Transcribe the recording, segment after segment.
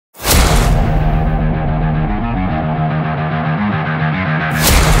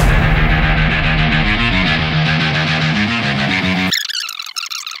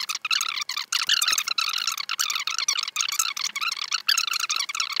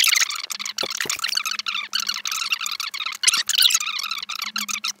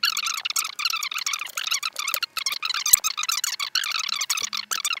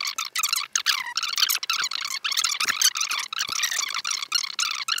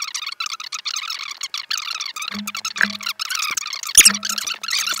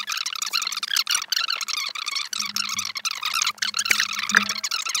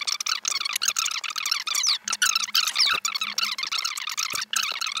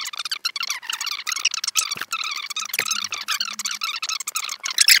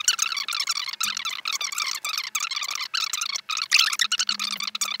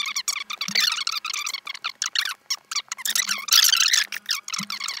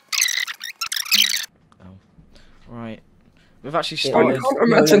Right. We've actually started.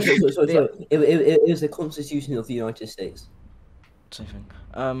 It was the Constitution of the United States. Same thing.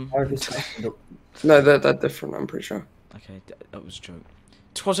 No, they're different, I'm pretty sure. Okay, that was a joke.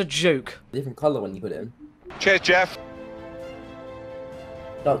 'Twas a joke. Different colour when you put it in. Cheers, Jeff.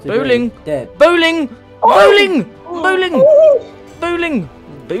 Bowling! Dead. Bowling! Bowling! Bowling! Bowling!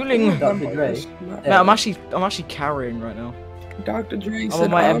 Bowling! Dr. Dre. Man, I'm actually carrying right now. Dr. Dre I'm said,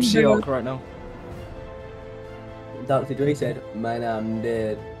 on my I'm MC dead. arc right now. Dr. Dre said, "Man, I'm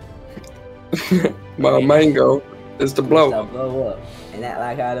dead." My main goal is to blow I'll up. blow up. And act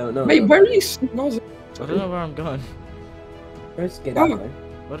like I don't know. Mate, where are you snozzing? I don't know where I'm going. First, get out there.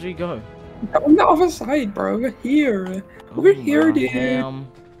 Where did he go? On the other side, bro. Over here. Over here, dude. Ham.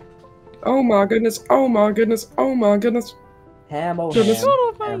 Oh my goodness. Oh my goodness. Oh my goodness. Ham, oh Goodness.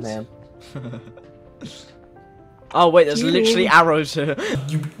 ham. Ham. Oh wait, there's literally arrows here.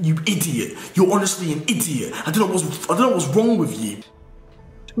 You idiot! You're honestly an idiot. I don't know what's wrong with you.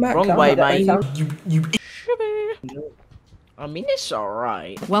 Matt, Wrong way, mate. You. I mean, it's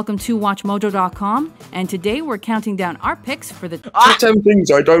alright. Welcome to WatchMojo.com, and today we're counting down our picks for the. Top 10 things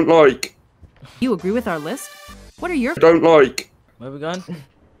I don't like. You agree with our list? What are your? I don't like. Where are we going?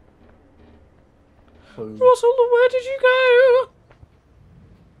 Russell, where did you go?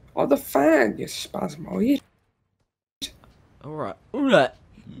 Oh, the fan, you spasmoid. Alright, alright.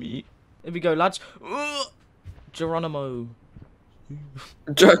 Me. Here we go, lads. Geronimo.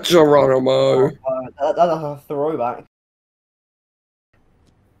 Geronimo. That's a throwback.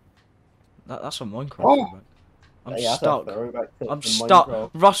 That's a Minecraft. Oh. Throwback. I'm Yeah, stuck. that's a throwback to I'm the stuck. Minecraft.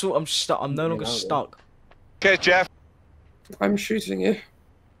 Russell, I'm stuck. I'm no longer stuck. Cheers, Jeff. I'm shooting you.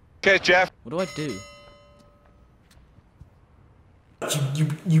 Cheers, Jeff. What do I do?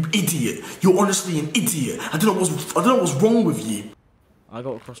 You idiot! You're honestly an idiot. I don't know what's wrong with you. I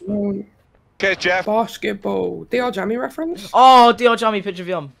got a crossbow. Cheers, Jeff. Basketball. DR Jammy reference? Oh, DR Jammy, picture of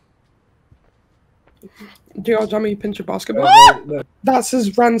yum. DR Jammy pinch of basketball. That's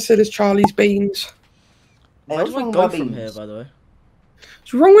as rancid as Charlie's beans. Where do I go from here, by the way?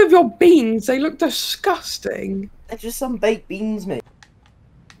 What's wrong with your beans? They look disgusting. They're just some baked beans, mate.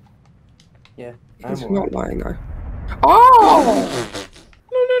 Yeah. He's not lying though. Oh!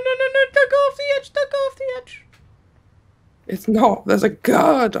 No, don't go off the edge, don't go off the edge. It's not. There's a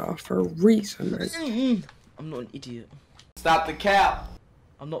girder for a reason, mate. I'm not an idiot. Stop the cap.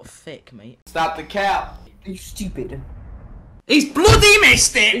 I'm not thick, mate. Stop the cap. You stupid. He's bloody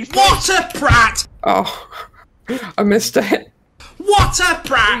missed it! What a prat! Oh, I missed it. What a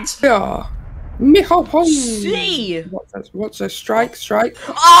prat! Yeah. Miho Pong. C! What's a strike? Strike.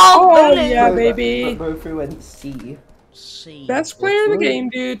 Oh, Yeah, baby. Go through and see. C. Best player in the game,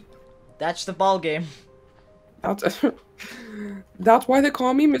 dude. That's the ball game. That's why they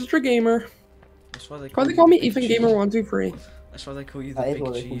call me Mr. Gamer. That's why they call me Ethan Gamer 123. That's why they call you the That is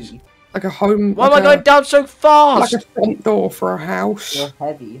what big they call cheese. you. Like a home. Why am I like going down so fast? Like a front door for a house. You're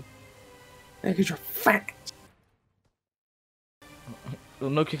heavy. Because you're fat. Well,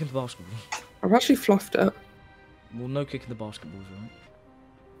 no kicking the basketball. I've actually fluffed it. Well, no kicking the basketballs, right?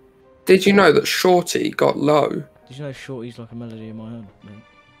 Did you know that Shorty got low? Did you know Shorty's like a melody in my head, mate?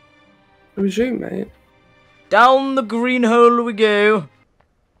 It was you, mate. Down the green hole we go.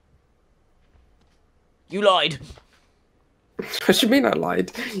 You lied. What do you mean I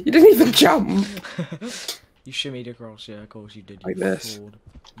lied? You didn't even jump. You shimmied across, yeah, of course you did. Like You this. fraud.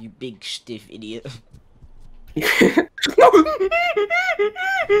 You big stiff idiot.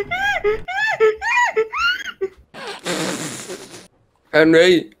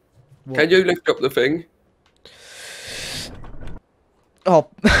 Henry, What? can you lift up the thing? Oh,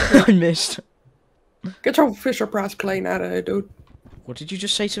 I missed. Get your Fisher Price plane out of here, dude. What did you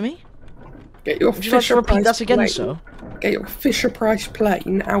just say to me? Get your Would you like to Fisher repeat Price that again, plane. sir? Get your Fisher Price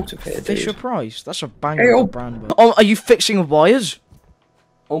plane out of here, dude. Fisher Price? That's a banger Hey, of oh. a brand. But... Oh, are you fixing wires?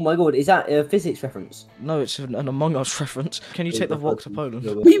 Oh my god, is that a physics reference? No, it's an Among Us reference. Can you take the walk to Poland?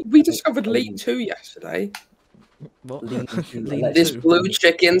 We discovered League 2 yesterday. What? League This 2. blue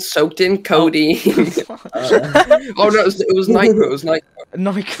chicken soaked in codeine. Oh no, it was NyQuil. It was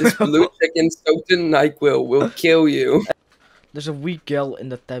NyQuil. This Nike. blue chicken soaked in NyQuil will kill you. There's a wee girl in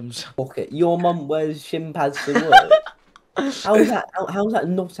the Thames. Fuck it. Your mum wears shin pads to work. How's that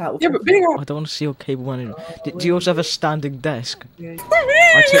not out of Yeah, but being I don't want to see your cable anyway. Do you also have a standing desk?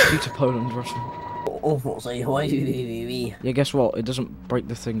 I took you to Poland, Russell. unfortunately, Yeah, guess what? It doesn't break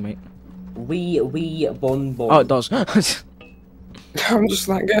the thing, mate. we bon. Oh, it does. I'm just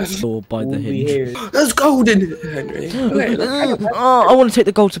that good. Door by the hinge. Here. There's gold in it, Henry. Look, Oh, I want to take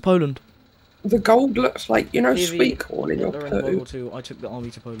the gold to Poland. the gold looks like, you know, Stevie, sweet corn in your Hitler in World War poo. II, I took the army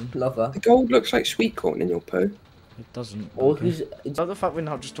to Poland. Lover. The gold looks like sweet corn in your poo. It doesn't. Or Okay. who's Love the fact we're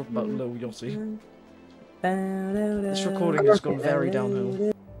now just talking about Lil Yachty. This recording has gone very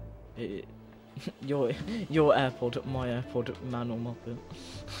downhill. Your AirPod, my AirPod, man or muppet.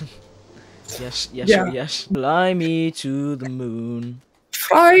 Yes, yes, Yeah. yes. Fly me to the moon.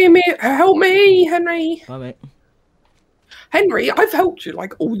 Fly me, help me, Henry. Bye, mate. Henry, I've helped you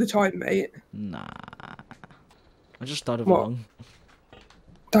like all the time, mate. Nah. I just died of What? lung.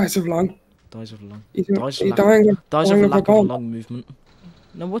 Dies of lung. Dies of lung. He's Dies of lack, dying of, dies dying of of a lack of bomb. lung movement.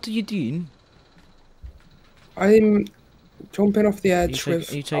 Now, what are you doing? I'm jumping off the edge Are you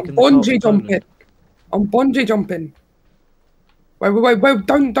with. I'm taking the bungee car to Poland? jumping. I'm bungee jumping. Wait!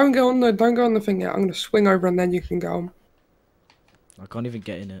 Don't go on the thing yet. I'm gonna swing over and then you can go on. I can't even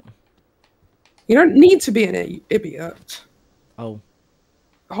get in it. You don't need to be in it, you idiot. Oh,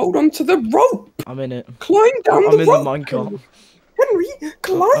 Hold on to the rope. I'm in it. Climb down I'm the in the rope. minecart. Henry, I'm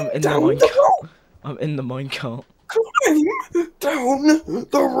climb in the down the minecart. rope. I'm in the minecart. Climb down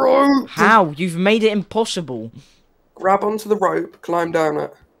the rope. How? You've made it impossible. Grab onto the rope. Climb down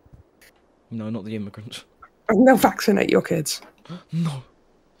it. No, not the immigrants. And they'll vaccinate your kids. No.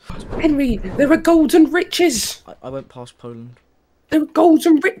 Henry, there are golden riches. I went past Poland. There are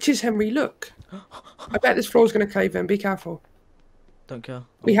golden riches, Henry. Look. I bet this floor's gonna cave in. Be careful. Don't care.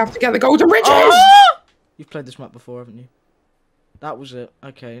 We have to get the golden riches. You've played this map before, haven't you? That was it.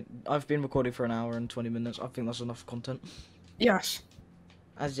 Okay. I've been recording for an hour and 20 minutes. I think that's enough content. Yes.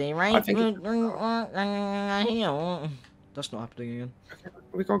 As a I think That's not happening again.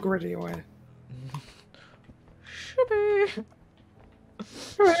 we got gritty away.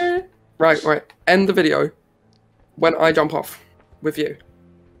 Right. End the video when I jump off with you.